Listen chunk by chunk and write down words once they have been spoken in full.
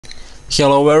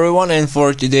Hello everyone, and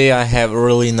for today I have a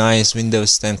really nice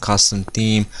Windows 10 custom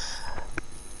theme.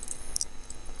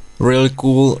 Really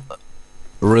cool,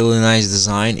 really nice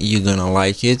design. You're gonna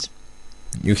like it.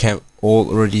 You have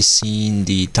already seen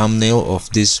the thumbnail of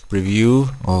this preview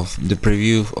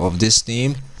of this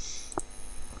theme.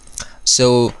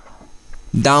 So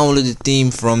download the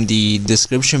theme from the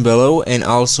description below, and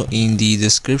also in the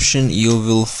description you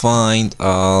will find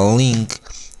a link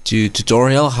to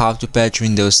tutorial how to patch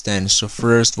Windows 10. So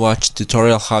first watch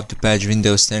tutorial how to patch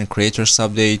Windows 10 creators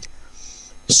update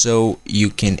so you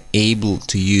can able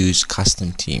to use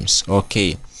custom themes.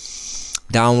 Okay,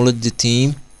 download the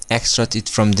theme, extract it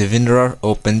from the WinRAR,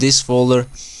 open this folder.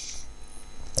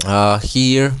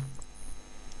 Here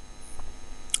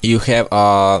you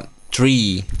have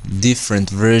three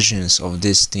different versions of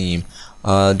this theme.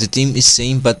 The theme is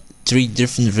same, but three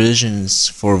different versions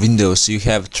for Windows. You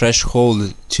have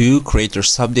Threshold 2,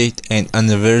 Creators Update, and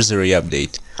Anniversary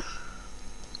Update.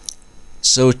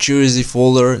 So choose the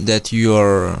folder that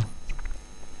you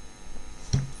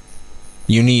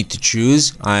need to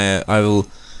choose. I will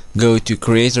go to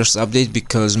Creators Update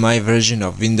because my version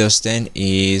of Windows 10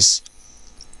 is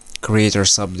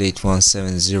Creators Update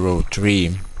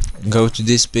 1703. Go to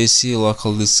this PC,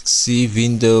 local disk C,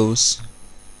 Windows,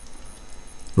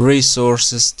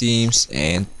 Resources, Themes,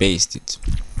 and paste it.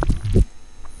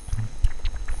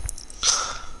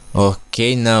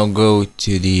 Okay, now go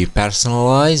to the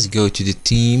Personalize, go to the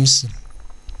Themes,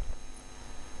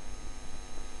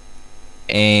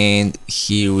 and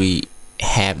here we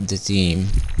have the theme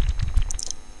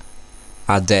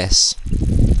Ades.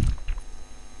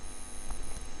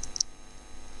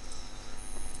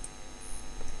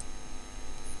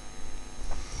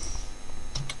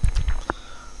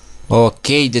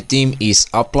 Okay, the theme is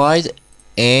applied,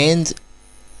 and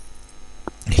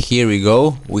here we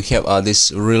go. We have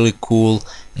this really cool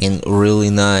and really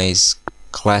nice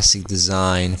classic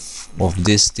design of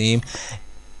this theme,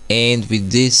 and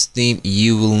with this theme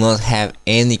you will not have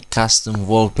any custom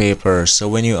wallpaper. So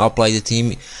when you apply the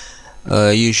theme,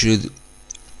 you should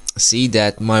see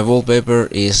that my wallpaper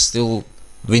is still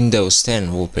Windows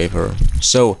 10 wallpaper.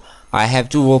 So I have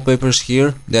two wallpapers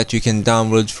here that you can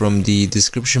download from the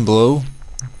description below.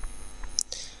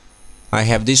 I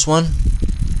have this one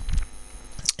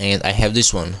and I have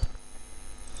this one,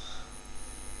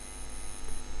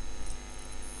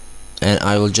 and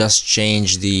I will just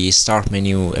change the start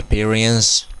menu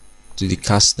appearance to the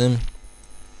custom.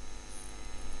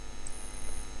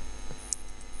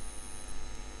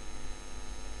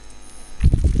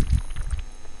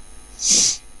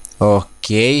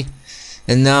 Okay,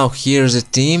 and now here's the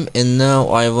theme, and now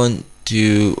I want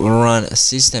to run a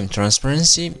system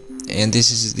transparency, and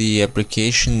this is the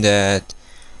application that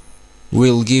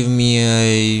will give me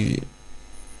a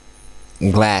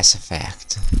glass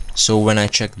effect. So when I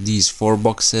check these four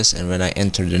boxes and when I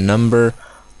enter the number,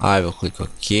 I will click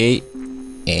OK,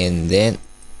 and then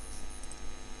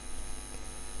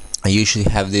I usually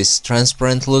have this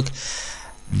transparent look.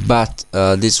 But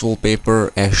this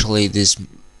wallpaper, actually this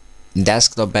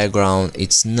desktop background,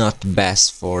 it's not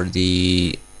best for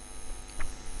the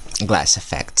glass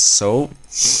effect, so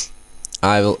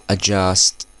I will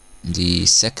adjust the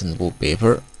second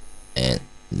wallpaper, and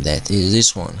that is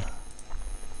this one.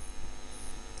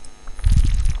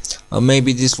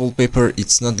 Maybe this wallpaper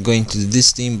it's not going to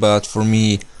this theme, but for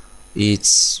me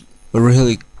it's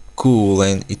really cool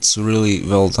and it's really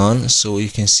well done. So you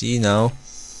can see now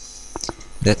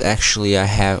that actually I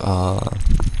have a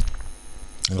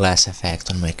glass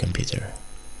effect on my computer.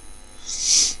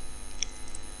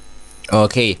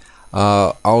 Okay,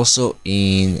 also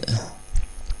in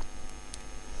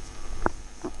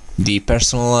the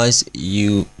personalize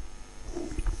you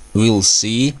will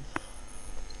see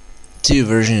two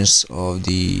versions of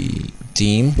the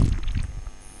theme.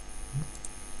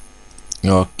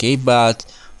 Okay, but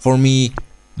for me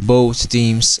both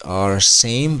themes are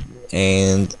same,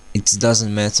 and it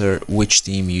doesn't matter which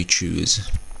theme you choose,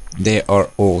 they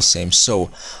are all same. So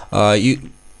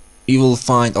you will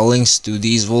find links to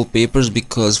these wallpapers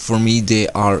because for me they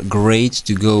are great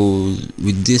to go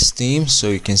with this theme, so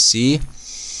you can see,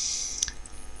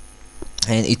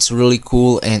 and it's really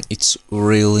cool and it's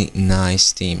really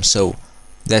nice theme. So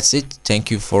that's it.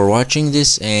 Thank you for watching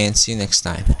this and see you next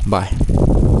time. Bye.